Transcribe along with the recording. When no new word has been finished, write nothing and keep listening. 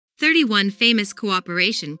31 famous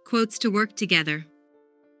cooperation quotes to work together.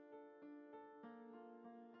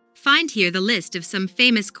 Find here the list of some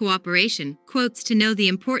famous cooperation quotes to know the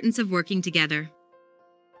importance of working together.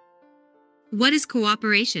 What is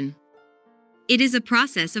cooperation? It is a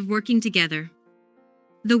process of working together.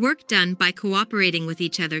 The work done by cooperating with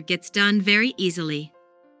each other gets done very easily.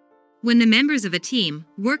 When the members of a team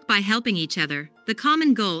work by helping each other, the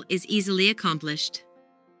common goal is easily accomplished.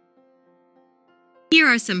 Here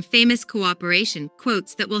are some famous cooperation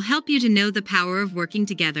quotes that will help you to know the power of working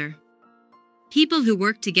together. People who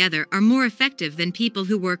work together are more effective than people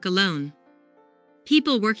who work alone.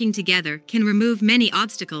 People working together can remove many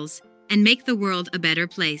obstacles and make the world a better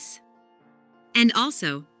place. And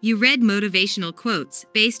also, you read motivational quotes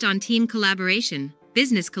based on team collaboration,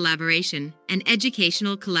 business collaboration, and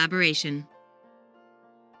educational collaboration.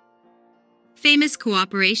 Famous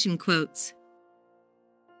cooperation quotes.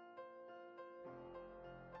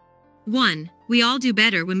 1. We all do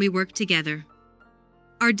better when we work together.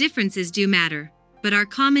 Our differences do matter, but our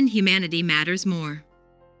common humanity matters more.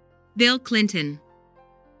 Bill Clinton.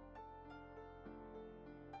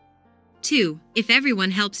 2. If everyone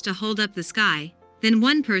helps to hold up the sky, then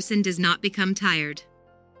one person does not become tired.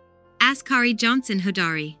 Askari Johnson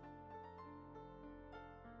Hodari.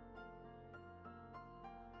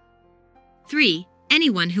 3.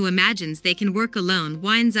 Anyone who imagines they can work alone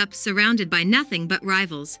winds up surrounded by nothing but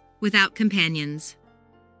rivals, without companions.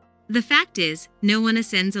 The fact is, no one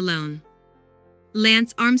ascends alone.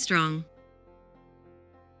 Lance Armstrong.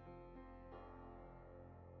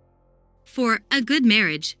 4. A good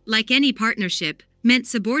marriage, like any partnership, meant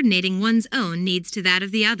subordinating one's own needs to that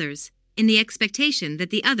of the others, in the expectation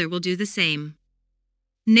that the other will do the same.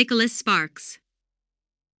 Nicholas Sparks.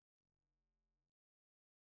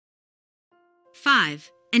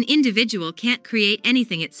 5. An individual can't create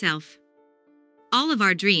anything itself. All of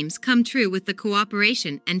our dreams come true with the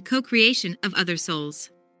cooperation and co-creation of other souls.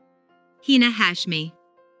 Hina Hashmi.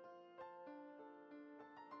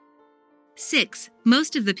 6.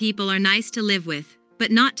 Most of the people are nice to live with,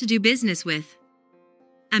 but not to do business with.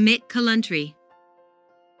 Amit Kalantri.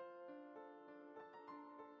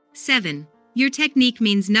 7. Your technique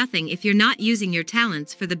means nothing if you're not using your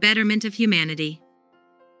talents for the betterment of humanity.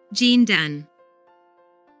 Jean Dunn.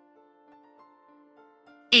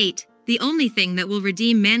 8. The only thing that will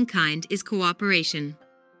redeem mankind is cooperation.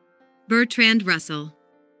 Bertrand Russell.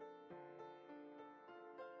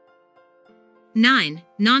 9.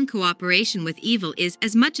 Non-cooperation with evil is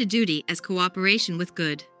as much a duty as cooperation with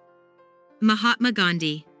good. Mahatma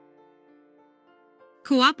Gandhi.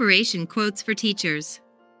 Cooperation quotes for teachers.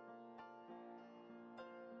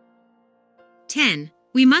 10.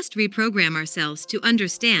 We must reprogram ourselves to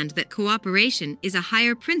understand that cooperation is a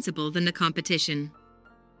higher principle than the competition.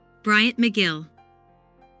 Bryant McGill.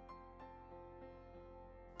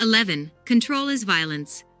 11. Control is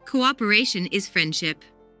violence. Cooperation is friendship.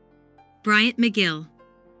 Bryant McGill.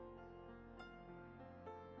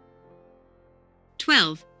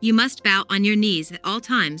 12. You must bow on your knees at all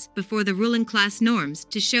times before the ruling class norms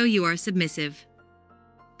to show you are submissive.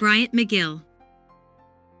 Bryant McGill.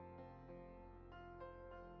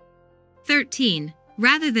 13.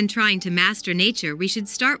 Rather than trying to master nature, we should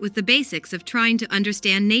start with the basics of trying to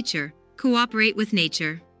understand nature, cooperate with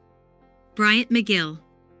nature. Bryant McGill.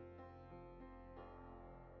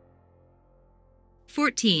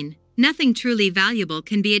 14. Nothing truly valuable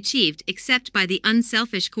can be achieved except by the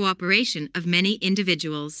unselfish cooperation of many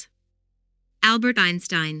individuals. Albert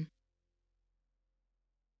Einstein.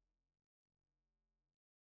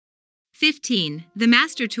 15. The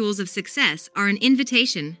master tools of success are an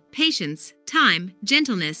invitation, patience, time,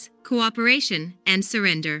 gentleness, cooperation, and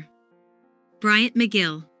surrender. Bryant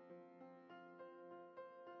McGill.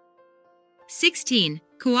 16.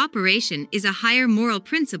 Cooperation is a higher moral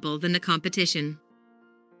principle than the competition.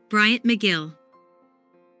 Bryant McGill.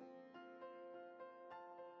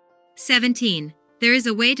 17. There is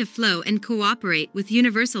a way to flow and cooperate with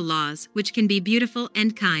universal laws which can be beautiful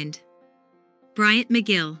and kind. Bryant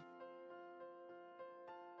McGill.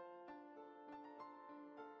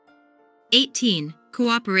 18.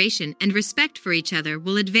 Cooperation and respect for each other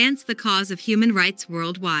will advance the cause of human rights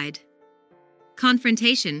worldwide.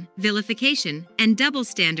 Confrontation, vilification, and double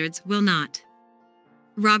standards will not.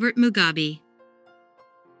 Robert Mugabe.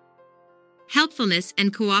 Helpfulness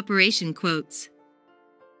and cooperation quotes.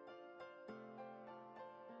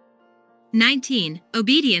 19.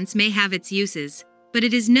 Obedience may have its uses, but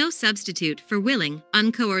it is no substitute for willing,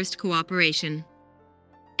 uncoerced cooperation.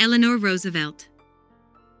 Eleanor Roosevelt.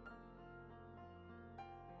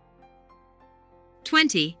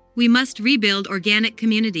 20. We must rebuild organic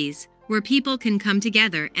communities, where people can come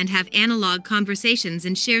together and have analog conversations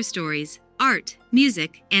and share stories, art,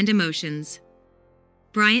 music, and emotions.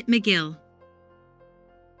 Bryant McGill.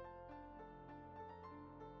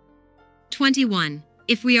 21.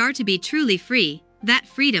 If we are to be truly free, that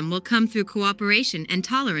freedom will come through cooperation and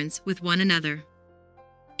tolerance with one another.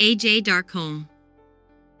 A.J. Darkholm.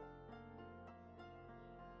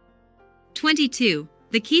 22.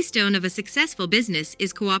 The keystone of a successful business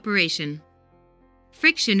is cooperation.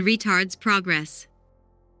 Friction retards progress.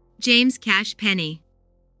 James Cash Penney.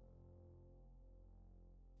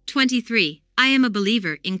 23. I am a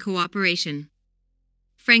believer in cooperation.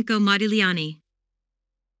 Franco Modigliani.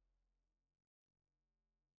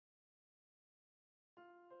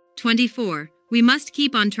 24. We must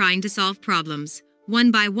keep on trying to solve problems, one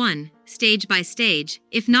by one, stage by stage,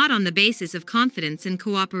 if not on the basis of confidence and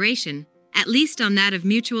cooperation, at least on that of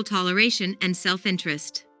mutual toleration and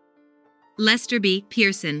self-interest. Lester B.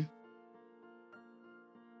 Pearson.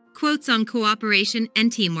 Quotes on cooperation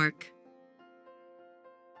and teamwork.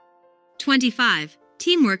 25.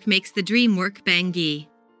 Teamwork makes the dream work. Bangui.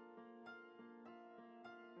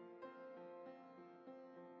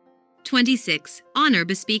 26. Honor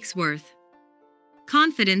bespeaks worth.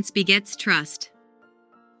 Confidence begets trust.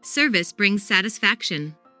 Service brings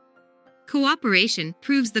satisfaction. Cooperation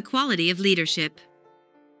proves the quality of leadership.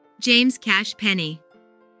 James Cash Penney.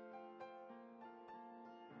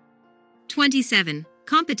 27.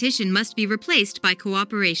 Competition must be replaced by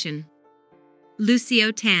cooperation. Lucio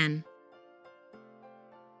Tan.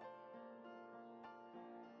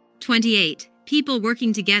 28. People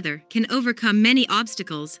working together can overcome many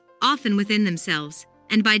obstacles, often within themselves,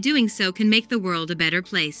 and by doing so can make the world a better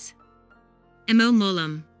place. M.O.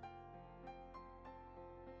 Molam.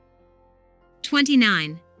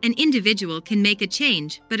 29. An individual can make a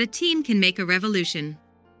change, but a team can make a revolution.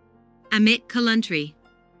 Amit Kalantri.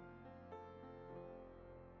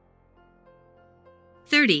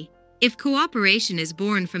 30. If cooperation is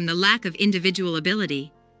born from the lack of individual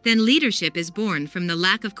ability, then leadership is born from the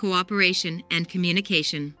lack of cooperation and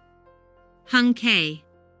communication. Hung K.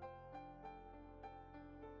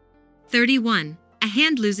 31. A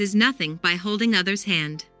hand loses nothing by holding others'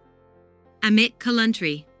 hand. Amit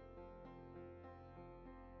Kalantri.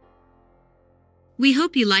 We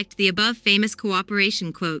hope you liked the above famous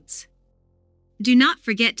cooperation quotes. Do not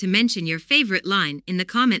forget to mention your favorite line in the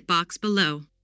comment box below.